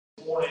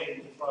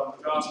morning from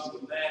the Gospel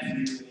of Matthew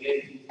in the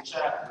 18th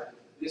chapter,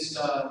 this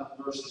time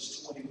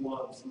verses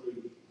 21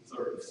 through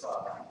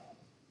 35.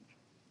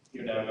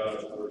 Hear now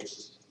God's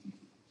words.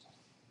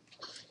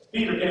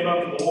 Peter came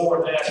up to the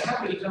Lord and asked,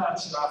 "How many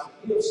times should I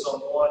forgive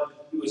someone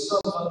who has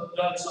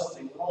done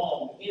something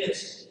wrong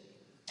against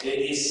me?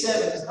 Is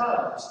 7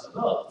 times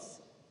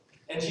enough?"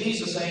 And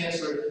Jesus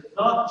answered,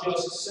 "Not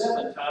just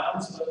 7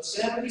 times, but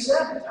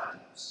 77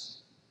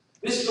 times."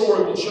 This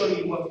story will show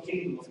you what the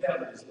kingdom of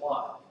heaven is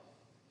like.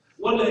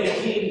 One day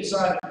a king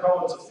decided to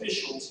call his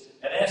officials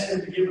and ask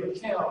them to give an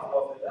account of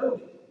what they owed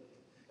him.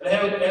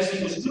 And as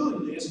he was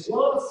doing this,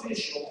 one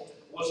official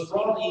was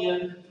brought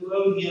in who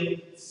owed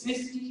him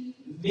 50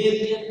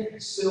 million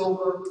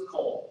silver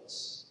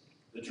coins.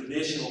 The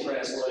traditional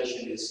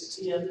translation is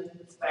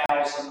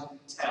 10,000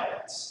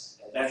 talents.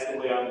 And that's the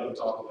way I'm going to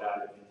talk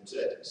about it in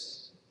the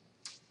text.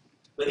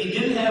 But he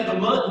didn't have the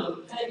money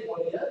to pay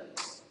what he owed.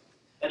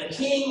 And the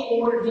king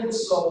ordered him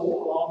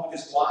sold along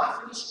with his wife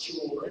and his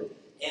children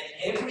and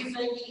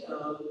everything he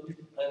owned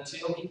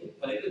until he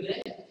could pay the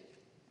debt.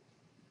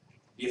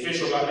 The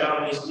official got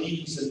down on his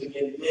knees and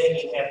began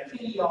begging, "Have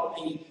pity on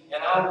me,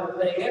 and I will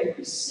pay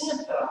every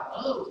cent that I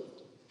owe."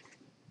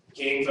 The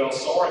king felt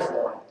sorry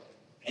for him,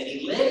 and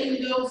he let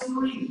him go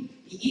free.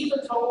 He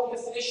even told the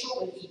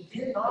official that he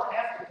did not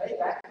have to pay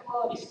back the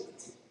money.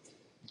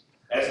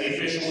 As the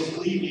official was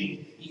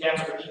leaving, he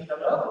happened to meet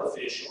another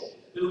official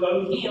who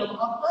owed him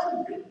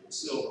 100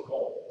 silver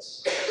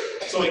coins.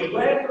 So he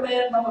grabbed the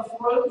man by the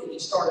throat and he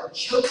started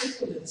choking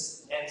him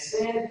and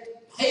said,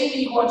 "Pay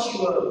me what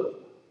you owe."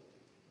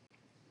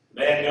 The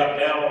man got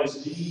down on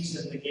his knees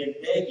and began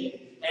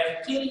begging,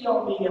 "Have pity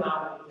on me and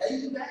I will pay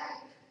you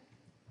back."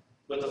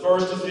 But the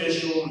first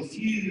official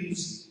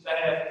refused to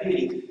have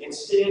pity.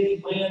 Instead, he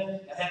went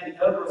and had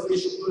the other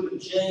official put in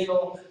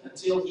jail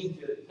until he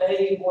could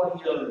pay what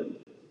he owed.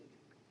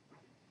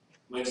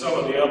 When some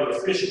of the other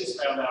officials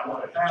found out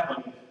what had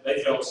happened,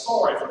 they felt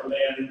sorry for the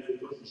man who had been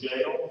put in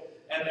jail,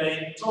 and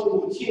they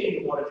told the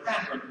king what had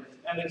happened.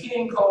 And the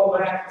king called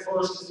back the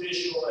first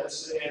official and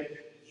said,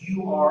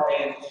 "You are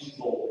an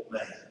evil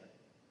man.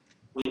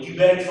 When you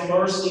beg for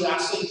mercy, I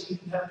say you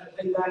have to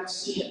pay back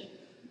sin.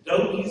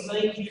 Don't you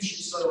think you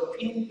should show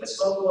pity to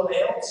someone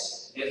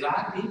else as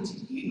I did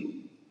to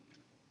you?"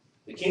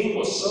 The king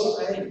was so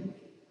angry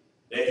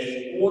that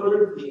he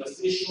ordered the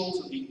official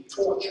to be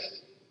tortured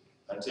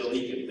until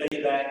he could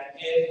pay back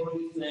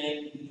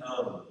everything he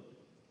owned.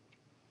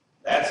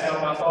 That's how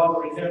my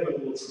Father in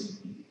heaven will treat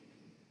you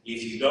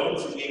if you don't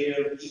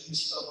forgive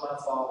each of my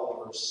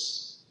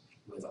followers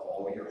with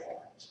all your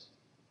heart.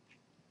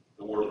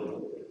 The word of the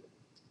Lord.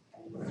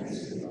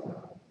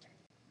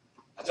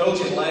 I told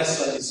you in last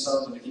Sunday's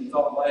sermon, if you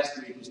thought last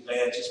week was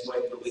bad, just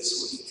wait till this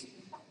week.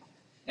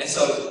 And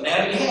so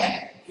now you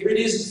have it. Here it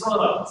is in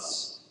front of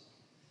us.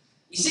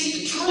 You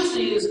see, the truth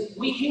is,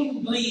 we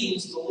human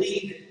beings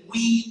believe that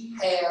we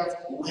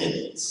have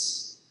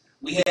limits.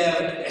 We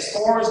have as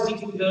far as we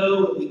can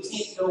go, and we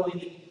can't go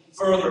any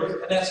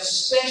further. And that's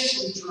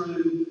especially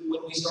true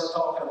when we start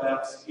talking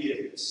about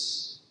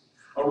forgiveness.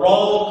 A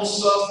wrong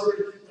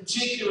suffered,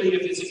 particularly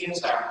if it's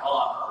against our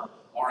honor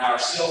or our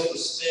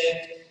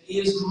self-respect,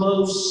 is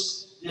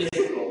most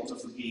difficult to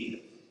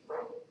forgive.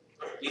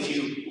 If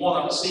you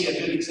want to see a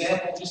good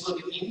example, just look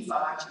at any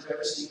fights you've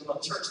ever seen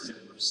among church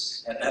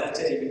members, and that'll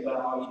tell you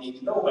about all you need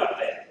to know about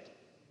that.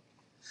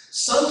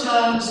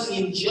 Sometimes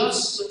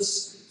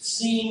injustice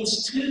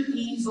seems too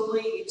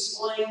easily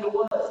explained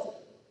away.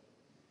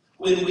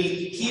 When we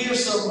hear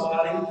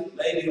somebody,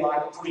 maybe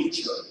like a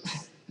preacher,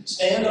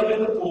 stand up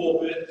in the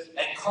pulpit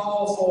and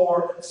call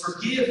for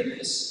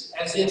forgiveness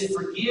as if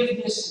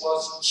forgiveness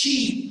was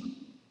cheap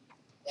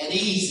and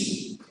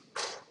easy.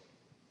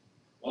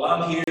 Well,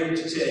 I'm here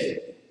to tell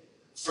you,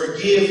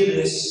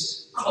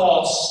 forgiveness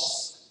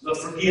costs the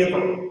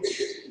forgiver.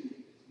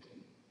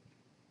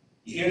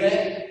 You hear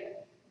that?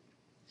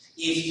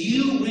 If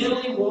you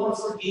really want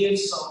to forgive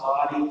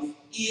somebody,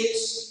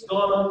 it's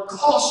going to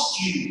cost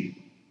you.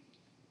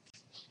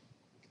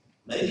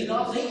 Maybe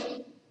not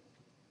them,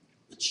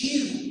 but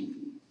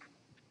you.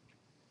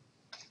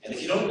 And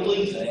if you don't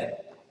believe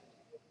that,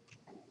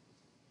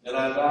 then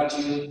I invite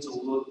you to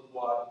look at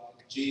what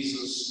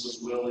Jesus was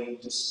willing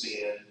to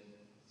spend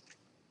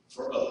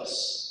for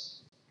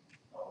us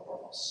on the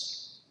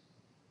cross.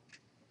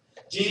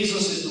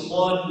 Jesus is the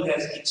one who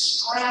has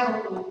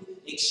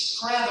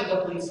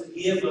extravagantly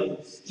forgiven.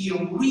 He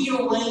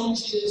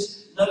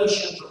rearranges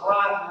notions of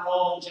right and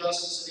wrong,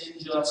 justice and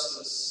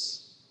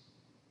injustice.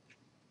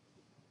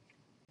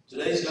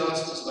 Today's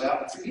gospel is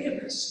about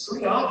forgiveness,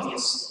 pretty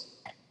obviously.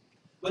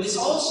 But it's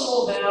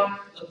also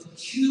about the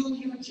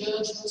peculiar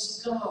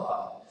judgments of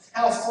God.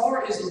 How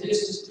far is the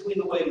distance between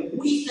the way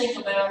we think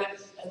about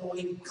it and the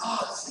way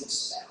God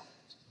thinks about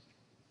it?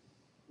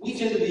 We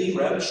tend to be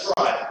rather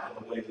strident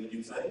in the way we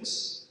do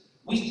things.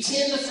 We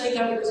tend to think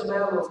of it as a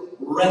matter of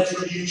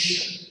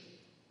retribution.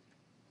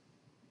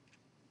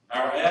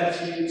 Our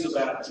attitudes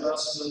about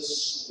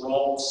justice,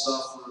 wrong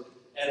suffered,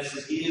 and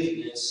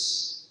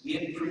forgiveness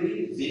get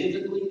pretty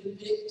vividly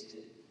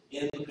depicted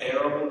in the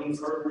parable you've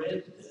heard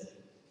read today.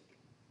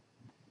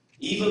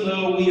 Even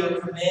though we are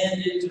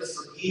commanded to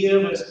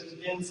forgive as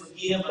we've been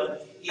forgiven,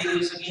 it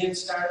is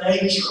against our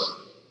nature.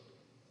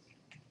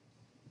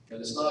 But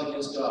it's not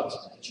against God's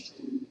nature.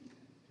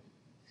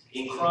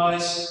 In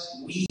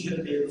Christ, we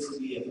have been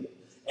forgiven.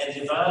 And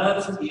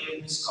divine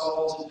forgiveness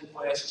calls into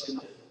question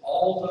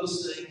all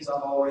those things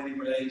I've already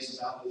raised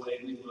about the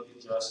way we look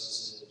at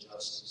justice and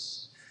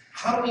injustice.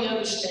 How do we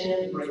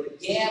understand the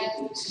great gap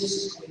that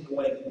exists between the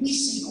way we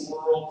see the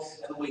world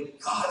and the way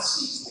God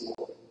sees the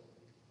world?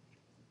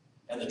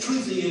 And the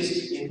truth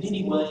is, in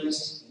many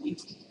ways, we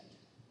can't.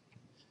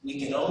 We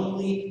can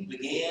only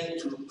begin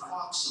to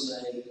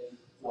approximate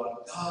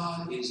what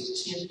God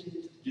is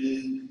attempting to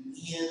do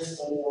in,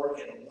 for,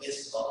 and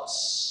with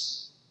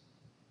us,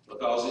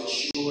 because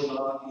it's sure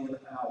not in our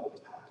power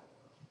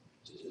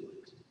to do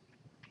it.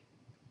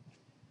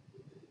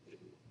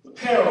 The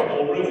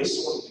parable really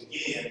sort of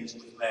begins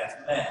with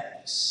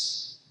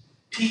mathematics.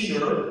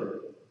 Peter,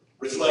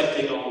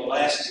 reflecting on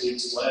last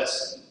week's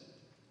lesson,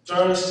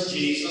 turns to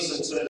Jesus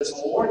and says,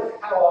 Lord,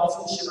 how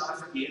often should I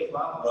forgive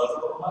my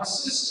brother or my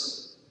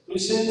sister who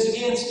sins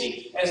against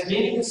me? As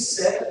many as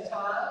 7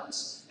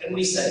 times? And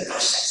we say, gosh,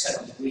 that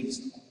sounds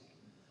reasonable.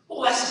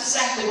 Well, that's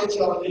exactly what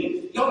you ought to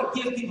do. You ought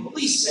to give people at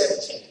least 7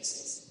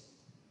 chances.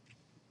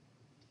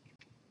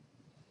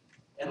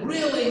 And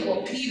really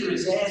what Peter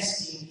is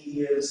asking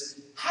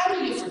is, how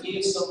do you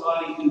forgive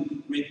somebody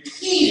who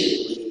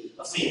repeatedly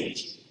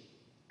offends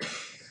you?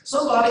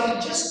 Somebody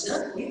who just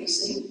doesn't really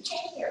seem to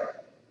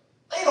care.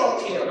 They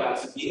don't care about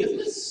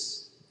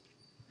forgiveness.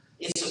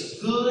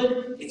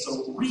 It's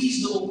a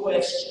reasonable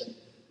question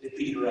that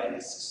Peter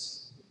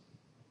asks.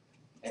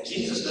 And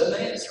Jesus doesn't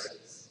answer it.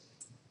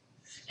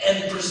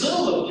 And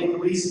presumably the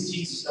reason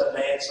Jesus doesn't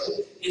answer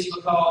it is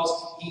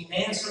because he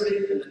answered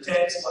it in the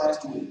text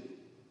last week.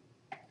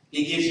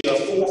 He gives you a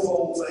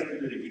fourfold thing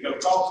to do. You go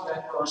talk to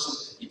that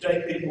person, you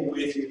take people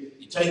with you,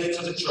 you take it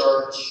to the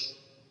church,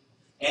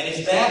 and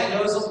if that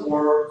doesn't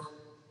work,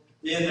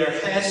 then there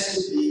has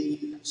to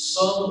be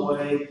some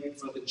way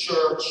for the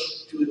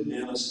church to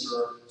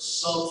administer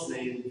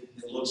something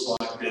that looks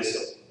like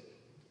this.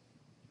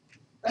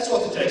 That's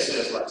what the text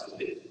says last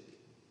week.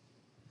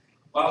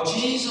 While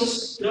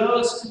Jesus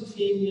does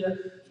continue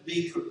to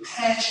be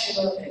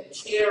compassionate and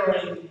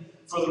caring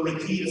for the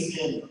repeat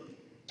offender,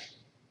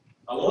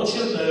 I want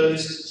you to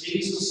notice that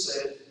Jesus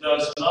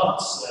does not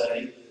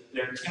say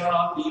there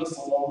cannot be a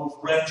form of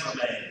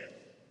reprimand.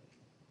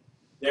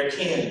 There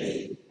can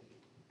be.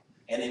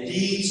 And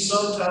indeed,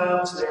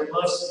 sometimes there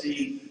must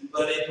be,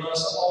 but it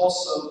must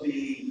also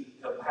be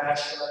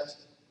compassionate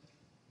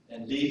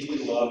and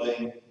deeply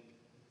loving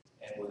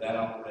and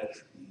without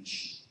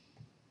retribution.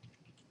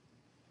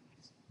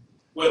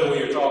 Whether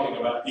we are talking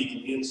about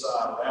people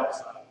inside or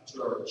outside the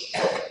church,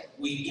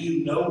 we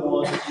do no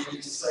one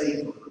any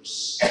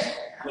favors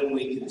when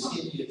we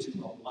continue to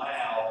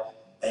allow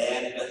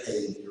bad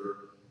behavior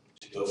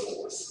to go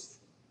forth.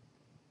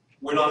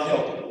 We're not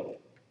helping.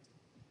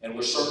 And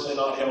we're certainly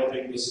not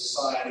helping the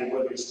society,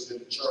 whether it's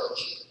within the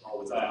church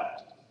or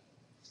without.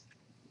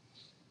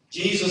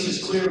 Jesus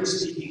is clearly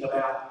speaking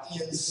about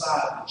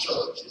inside the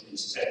church in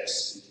these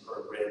texts we've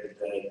heard read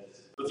today.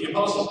 But the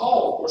Apostle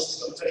Paul, of course,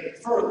 is going to take it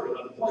further in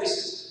other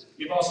places.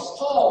 The Apostle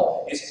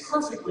Paul is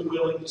perfectly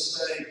willing to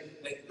say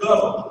that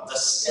government, the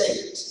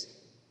state,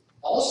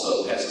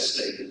 also has a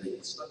stake in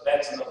this. But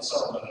that's another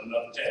sermon and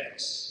another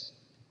text.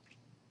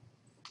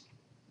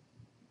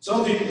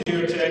 Some people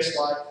hear a text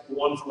like the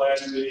one from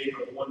last week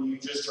or the one you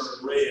just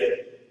heard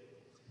read,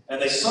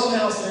 and they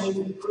somehow think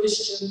that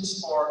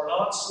Christians are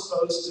not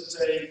supposed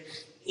to take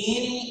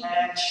any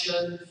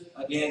action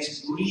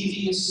against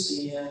grievous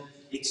sin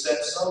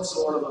except some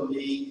sort of a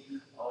meek,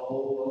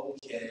 oh,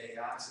 okay,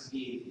 I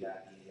forgive you,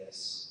 I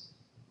guess.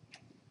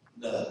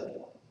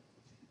 No.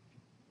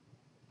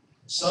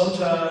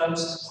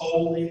 Sometimes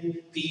holding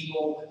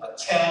people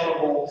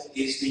accountable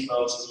is the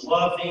most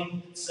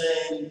loving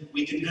thing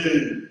we can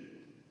do.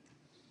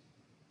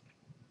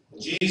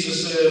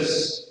 Jesus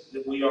says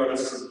that we are to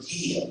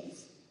forgive.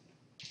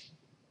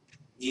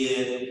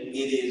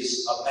 It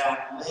is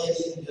about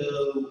letting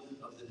go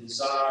of the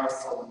desire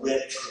for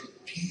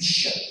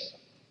retribution.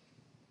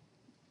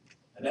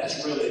 And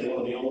that's really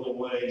one of the only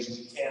ways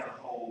we can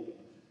hold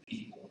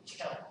people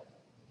accountable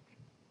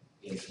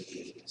in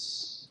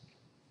forgiveness.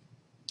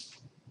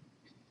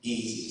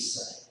 Easy to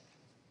say.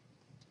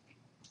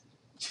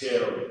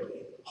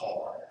 Terribly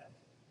hard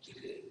to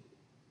do.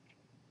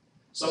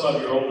 Some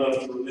of you are old enough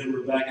to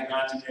remember back in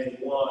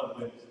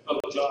 1981 when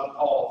Pope John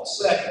Paul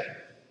II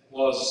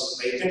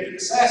they attempted to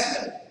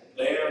assassinate him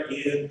there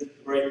in the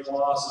Great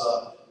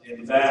Plaza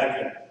in the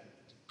Vatican.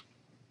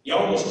 He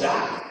almost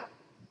died.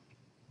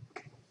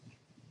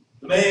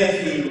 The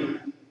man who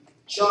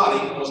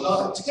shot him was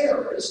not a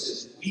terrorist,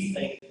 as we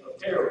think of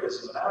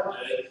terrorism in our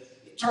day.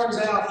 It turns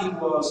out he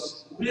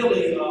was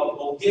really a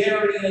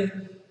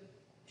Bulgarian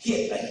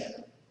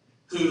hitman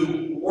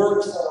who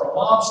worked for a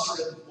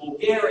mobster in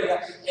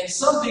Bulgaria, and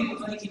some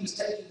people think he was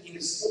taking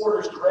his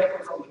orders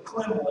directly from the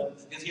Kremlin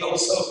in the old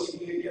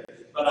Soviet Union,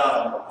 but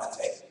I don't know, I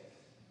think.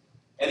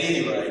 At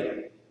any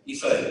rate, he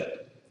failed.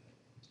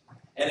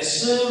 And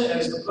as soon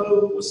as the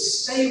Pope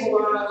was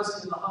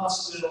stabilized in the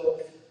hospital,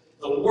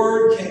 the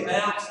word came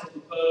out from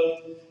the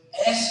Pope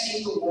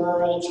asking the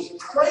world to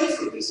pray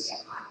for this guy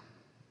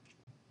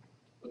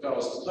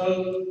because the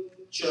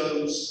Pope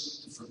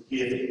chose to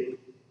forgive him.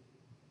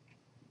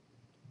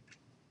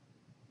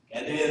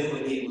 And then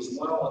when he was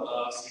well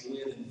enough, he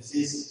went and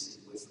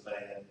visited with the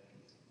man,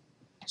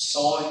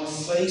 saw him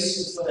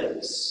face to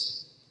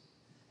face,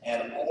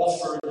 and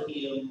offered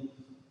him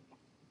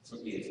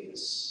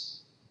forgiveness.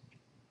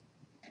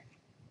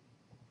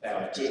 Now,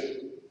 it took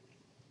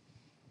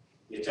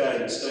the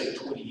Italian state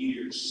 20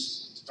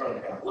 years to turn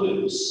the guy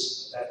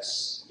loose.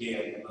 That's,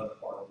 again, another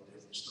part of a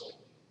different story.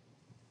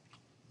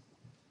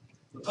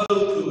 The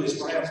Pope, who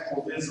is perhaps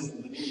more visible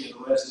than any of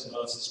the rest of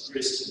us as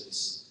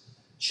Christians,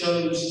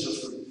 chose to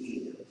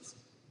forgive.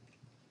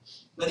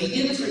 But he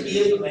didn't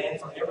forgive the man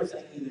for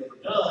everything he'd ever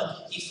done.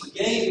 He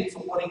forgave him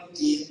for what he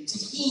did to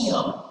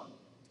him.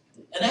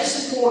 And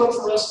that's important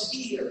for us to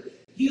hear.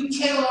 You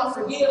cannot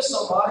forgive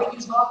somebody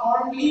who's not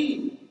harmed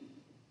you.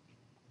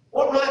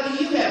 What right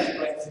do you have to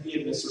grant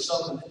forgiveness for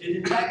something that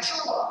didn't impact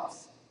your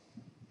life?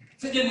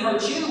 If it didn't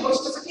hurt you,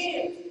 what's to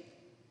forgive?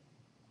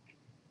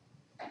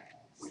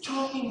 We're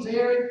talking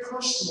very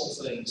personal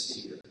things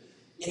here.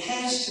 It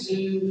has to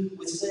do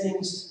with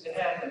things that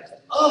happen to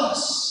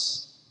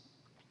us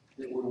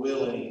that we're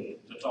willing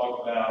to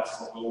talk about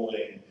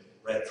foregoing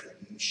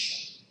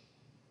retribution.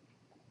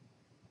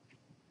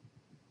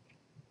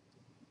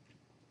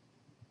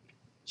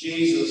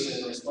 Jesus,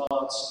 in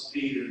response to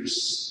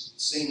Peter's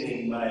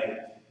seeming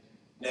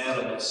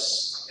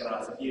magnanimous, "Can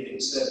I forgive him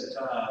 7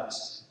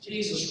 times?"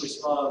 Jesus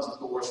responds, of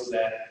course, with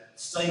that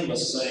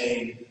famous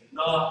saying,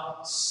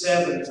 not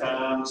 7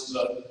 times,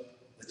 but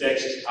the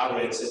text I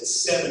read said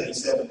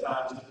 77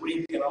 times. The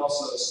Greek can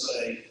also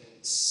say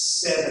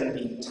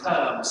 70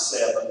 times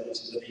 7,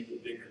 which is an even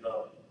bigger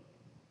number.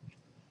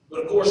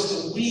 But of course,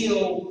 the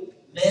real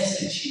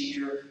message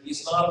here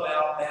is not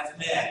about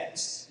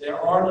mathematics. There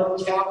are no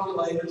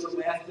calculators or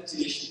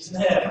mathematicians in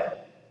heaven.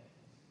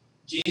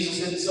 Jesus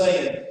isn't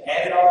saying,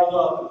 add it all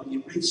up, and when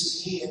you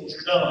reach the end,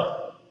 you're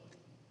done.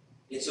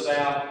 It's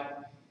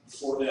about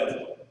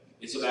forever.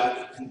 It's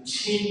about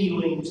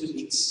continuing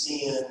to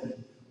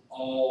extend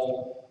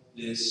all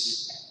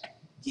this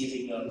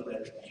giving up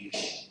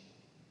retribution.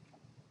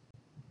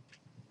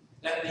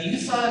 Now, do you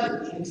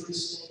find it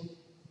interesting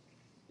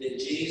that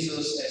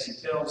Jesus, as he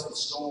tells the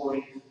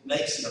story,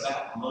 makes it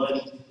about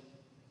money?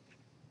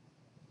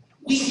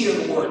 We hear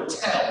the word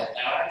talent.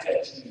 Now, I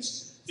can't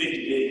use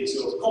 50 billion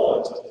silver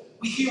coins, but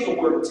we hear the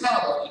word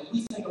talent and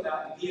we think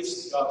about the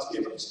gifts that God's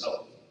given us,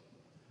 don't we?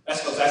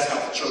 That's because that's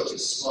how the church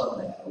has spun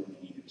that over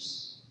the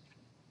years.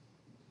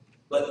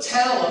 But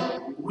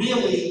talent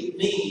really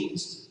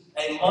means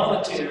a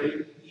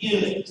monetary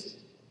unit.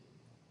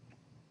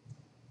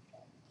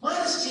 Why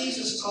does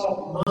Jesus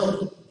talk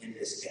money in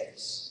this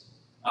case?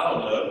 I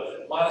don't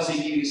know. Why does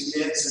he use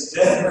debts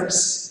and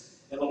debtors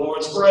in the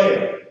Lord's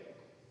Prayer?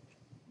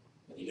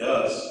 But he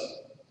does.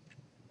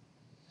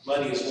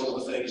 Money is one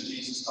of the things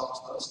Jesus talks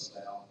to us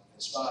about, in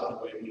spite of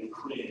the way we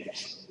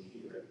cringe when we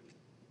hear it.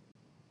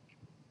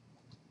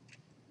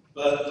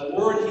 But the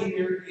word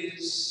here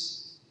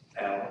is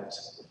talent.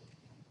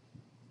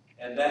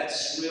 And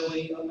that's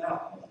really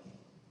about money.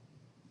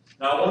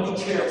 Now, I want to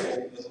be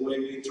careful with the way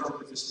we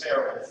interpret this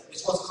parable.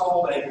 It's what's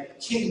called a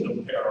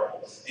kingdom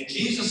parable. And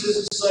Jesus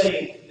isn't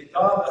saying that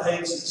God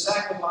behaves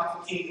exactly like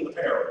the king in the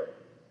parable.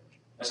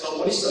 That's not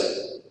what he's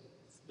saying.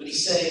 But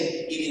he's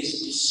saying it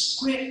is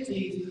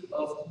descriptive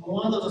of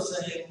one of the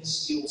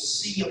things you'll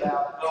see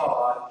about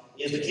God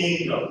in the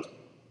kingdom.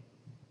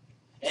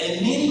 And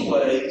in many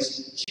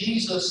ways,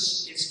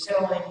 Jesus is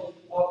telling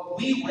what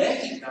we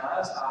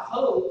recognize, I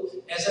hope,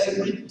 as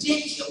a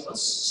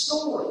ridiculous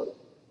story.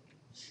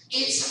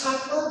 It's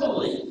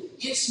hyperbole.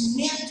 It's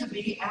meant to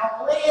be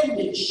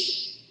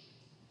outlandish.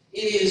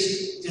 It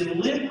is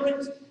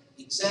deliberate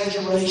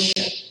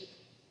exaggeration.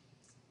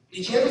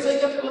 Did you ever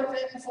think of it like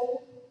that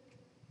before?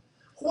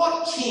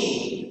 What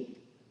king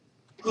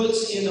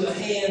puts into the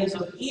hands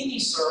of any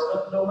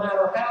servant, no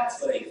matter how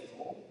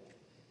faithful,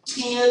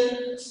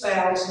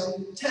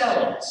 10,000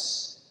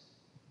 talents?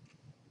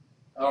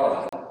 All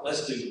right,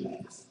 let's do the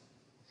math.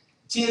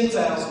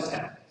 10,000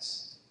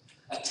 talents.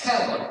 A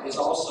talent is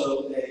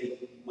also a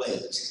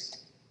weight.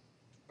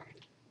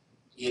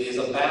 It is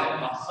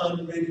about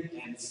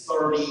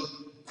 130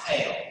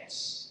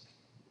 pounds.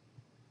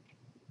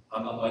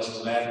 I'm not much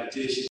of a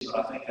mathematician, but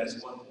I think that's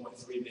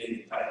 1.3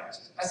 million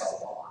pounds. That's a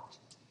lot.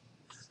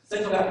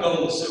 Think about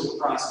gold and silver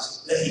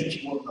prices today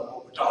if you want to know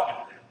what we're talking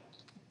about.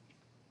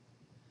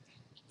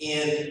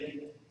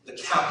 In the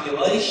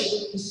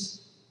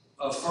calculations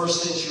of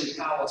first century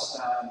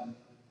Palestine,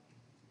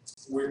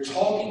 we're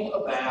talking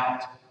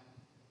about,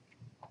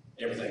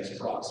 everyth's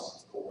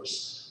approximate, of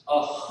course,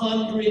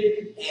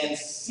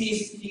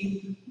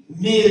 $150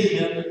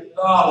 million.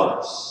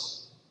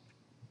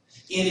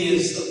 It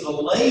is the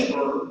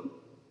labor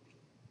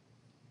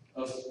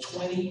of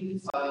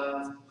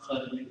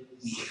 2,500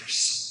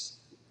 years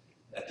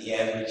at the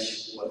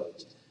average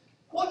wage.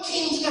 What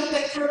king's got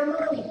that kind of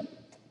money?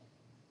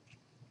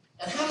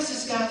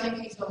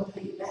 think he's going to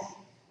pay it back.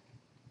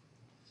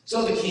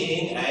 So the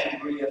king,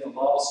 angry at the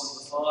loss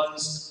of the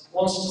funds,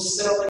 wants to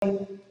sell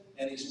him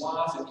and his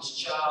wife and his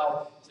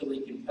child till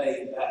he can pay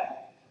it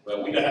back.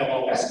 Well, we know how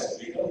long that's going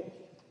to be, don't we?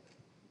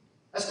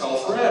 That's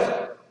called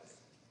forever.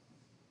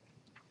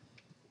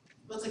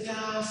 But the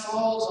guy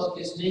falls on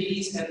his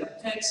knees, and the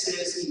text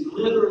says he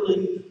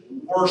literally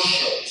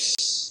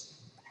worships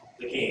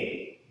the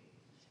king.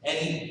 And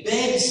he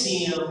begs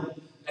him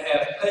to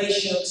have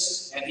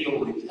patience, and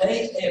he'll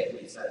repay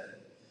everything.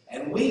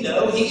 And we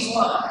know he's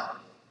lying.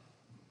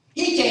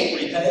 He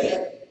can't repay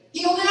it.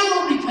 He'll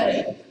never repay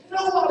it.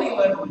 Nobody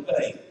will ever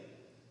repay it.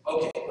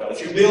 Okay, well,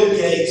 if you're Bill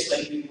Gates,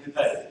 maybe you can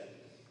repay it.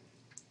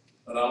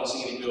 But I don't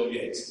see any Bill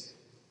Gates.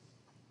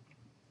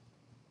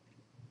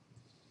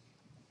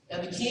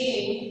 And the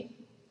king,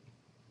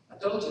 I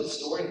told you the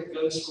story,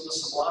 goes from the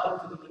sublime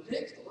to the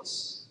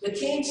ridiculous. The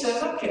king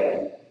says,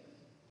 okay,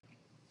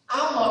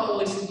 I'll not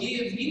only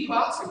forgive you,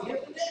 I'll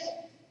forgive the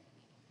debt.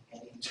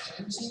 And he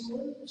turns him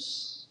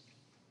loose.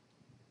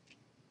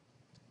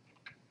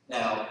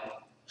 Now,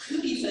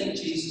 who do you think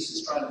Jesus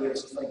is trying to get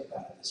us to think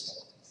about at this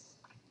point?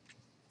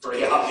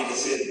 Pretty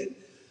obvious, isn't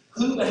it?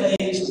 Who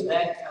behaves with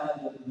that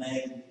kind of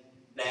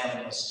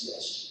magnanimous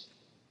gesture?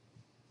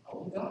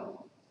 Only God.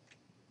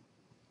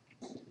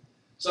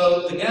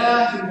 So the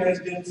guy who has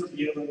been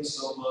forgiven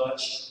so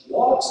much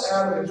walks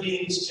out of the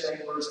king's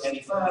chambers and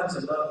he finds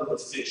another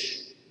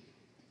official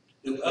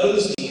who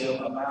owes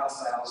him about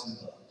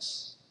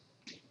 $1,000.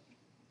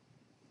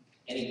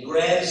 And he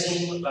grabs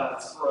him by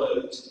the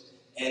throat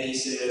and he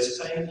says,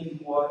 pay me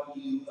what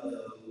you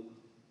owe.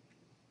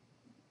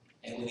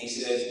 And when he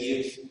says,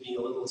 give me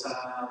a little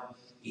time,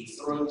 he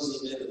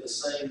throws him into the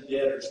same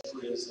debtor's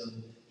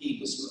prison he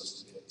was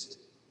supposed to go to.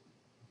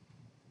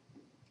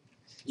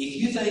 If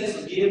you think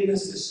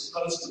forgiveness is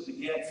supposed to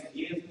beget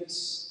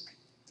forgiveness,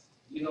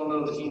 you don't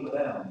know the human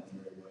animal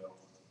very well.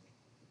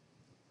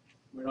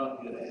 We're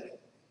not good at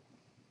it.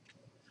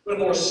 But of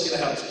course, it's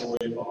going to have a story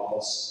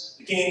involves.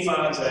 The king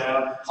finds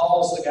out,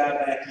 calls the guy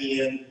back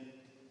in,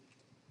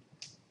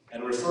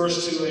 and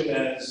refers to him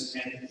as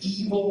an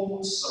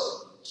evil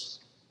servant.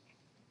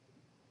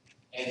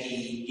 And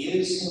he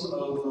gives him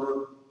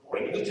over,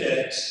 according to the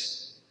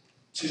text,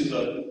 to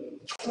the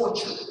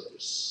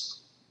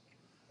torturers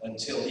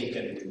until he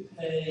can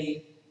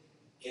repay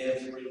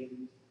every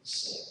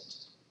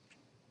cent.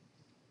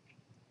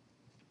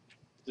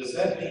 Does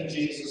that mean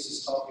Jesus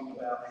is talking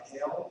about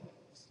hell?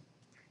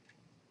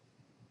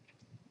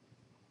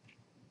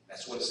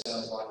 That's what it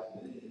sounds like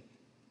to me.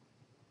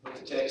 But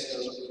the text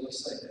doesn't really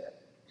say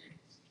that.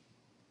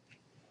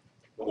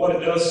 But what it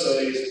does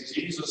say is that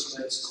Jesus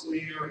makes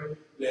clear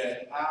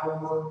that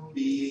our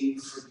being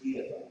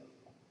forgiven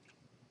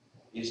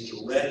is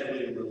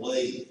directly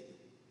related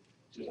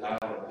to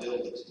our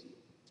ability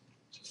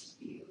to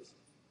forgive.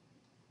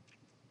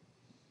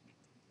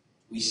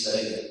 We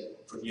say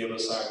that forgive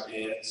us our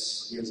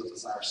debts, forgive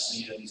us our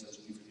sins as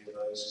we forgive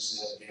those who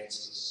sin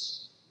against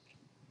us.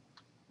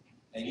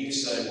 And you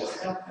say, well,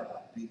 how can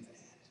I do that?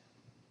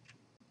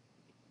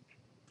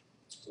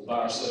 Well, by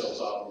ourselves,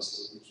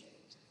 obviously, we can't.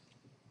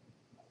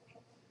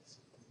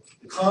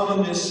 The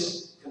common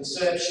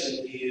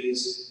misconception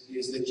is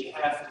that you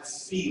have to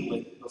feel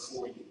it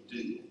before you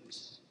do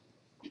it.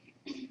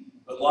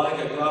 But like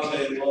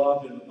agape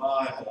love in the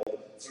Bible,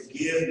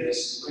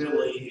 forgiveness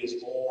really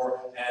is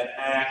more an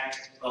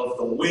act of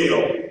the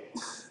will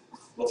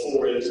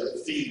before it is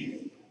a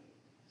feeling.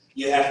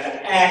 You have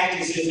to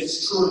act as if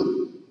it's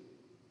true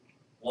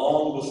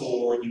long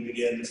before you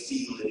begin to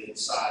feel it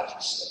inside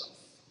yourself.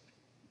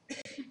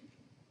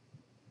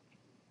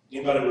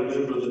 Anybody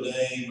remember the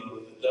name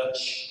of the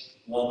Dutch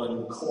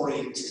woman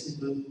Corrie ten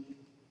Boom?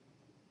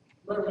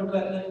 Remember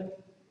that name?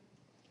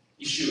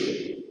 You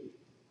should.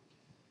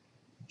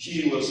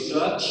 She was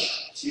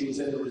Dutch. She was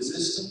in the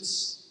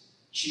resistance.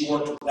 She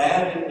worked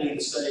valiantly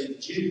to save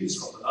Jews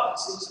from the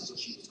Nazis until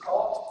she was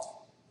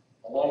caught,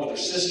 along with her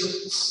sister.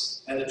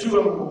 And the two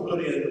of them were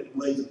put in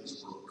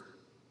Ravensbrück,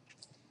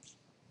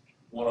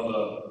 one of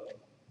the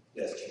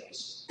death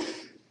camps.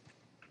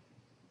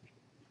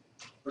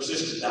 Her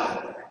sister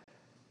died there.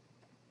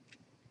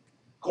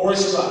 Corrie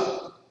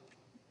survived.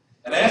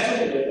 And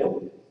after the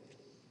war,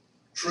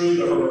 true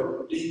to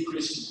her deep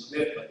Christian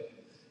commitment,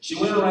 she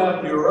went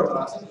around Europe, and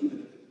I think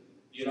even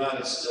the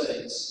United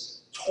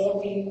States,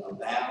 talking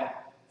about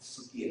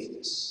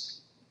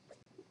forgiveness.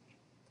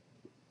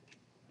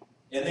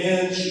 And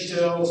then she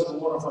tells in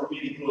one of her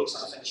many books,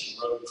 I think she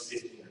wrote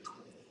 15 or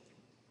 20,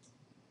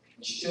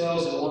 and she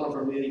tells in one of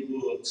her many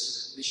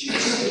books that she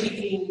was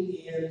speaking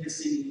in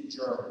defeated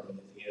Germany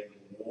at the end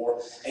of the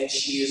war, and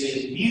she is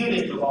in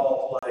Munich of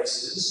all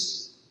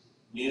places,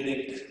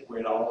 Munich, where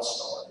it all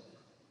started.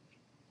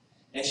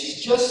 And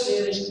she's just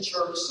finished the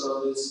church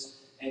service,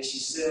 and she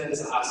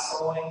says, I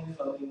saw him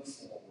coming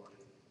forward.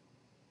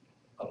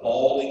 A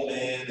balding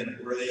man in a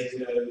gray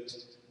coat,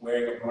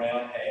 wearing a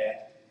brown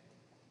hat.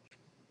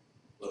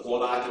 But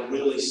what I could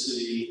really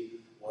see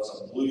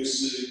was a blue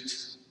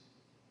suit,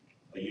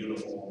 a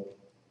uniform,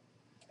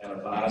 and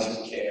a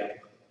visor cap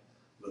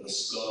with a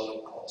skull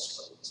and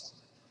crossbones on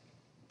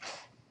it.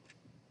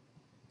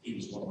 He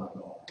was one of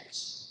my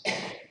guards.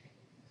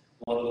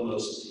 One of the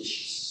most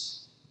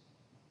vicious.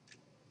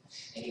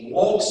 And he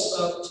walks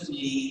up to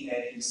me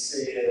and he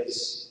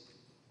says,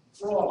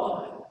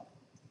 Fraulein,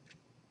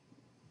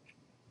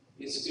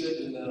 it's good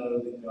to know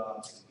that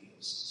God forgives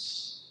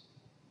us.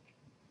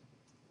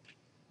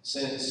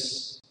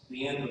 Since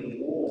the end of the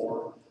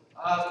war,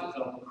 I've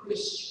become a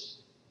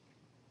Christian.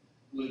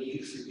 Will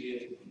you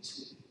forgive me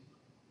too?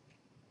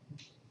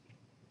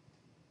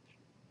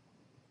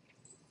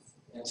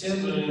 And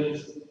Tim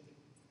Boone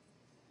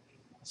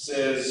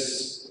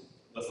says,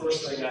 the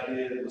first thing I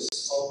did was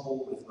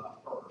fumble with my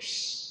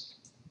purse.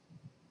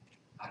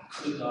 I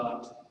could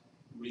not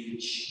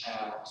reach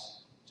out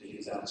to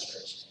his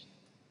outstretched hand.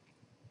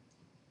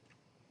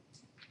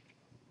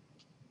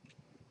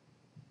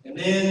 And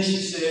then she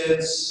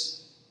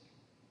says,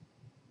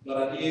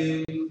 but I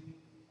knew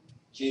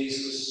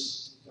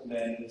Jesus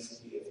commanded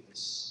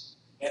forgiveness.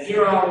 And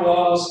here I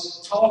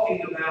was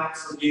talking about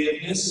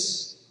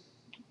forgiveness.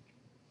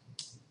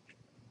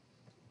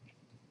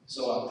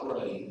 So I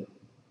prayed.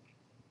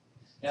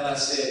 And I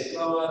said,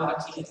 God,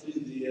 I can't do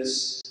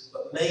this,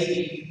 but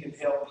maybe you can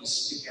help me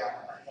stick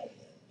out my hand.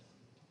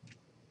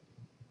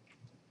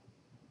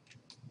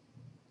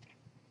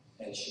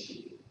 And she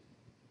did.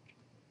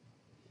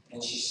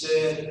 And she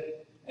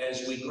said,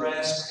 as we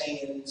grasped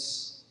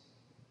hands,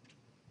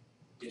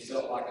 it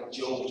felt like a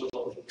jolt of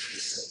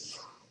electricity.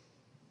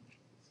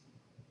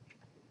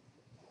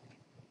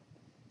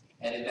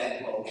 And in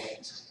that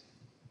moment,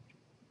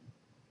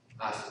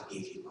 I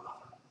forgive you,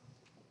 Father,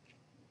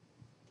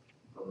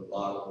 from the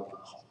bottom of my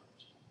heart.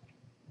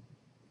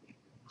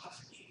 I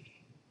forgive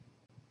you.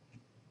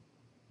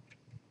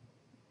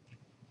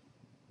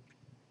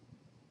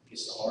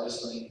 It's the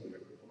hardest thing we're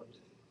ever going to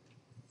do.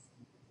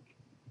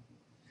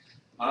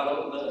 I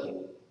don't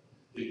know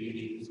who you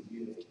need to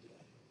forgive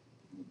today,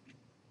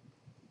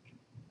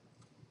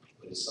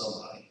 but it's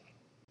somebody.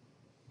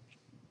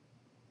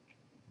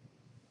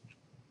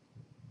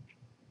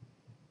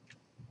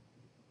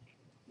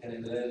 And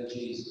in the name of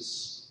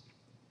Jesus,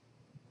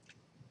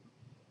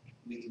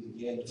 we can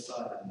begin to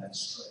find that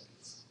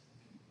strength.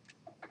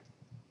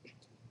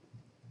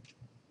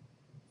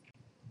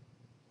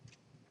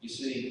 You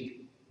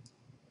see,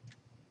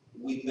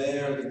 we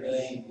bear the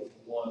name of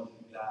the one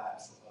who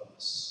died for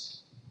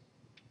us.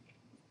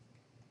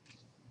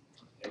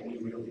 And we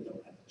really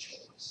don't have a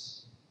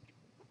choice.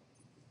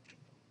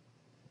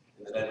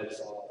 In the name of the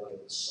Father, and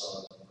the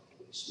Son,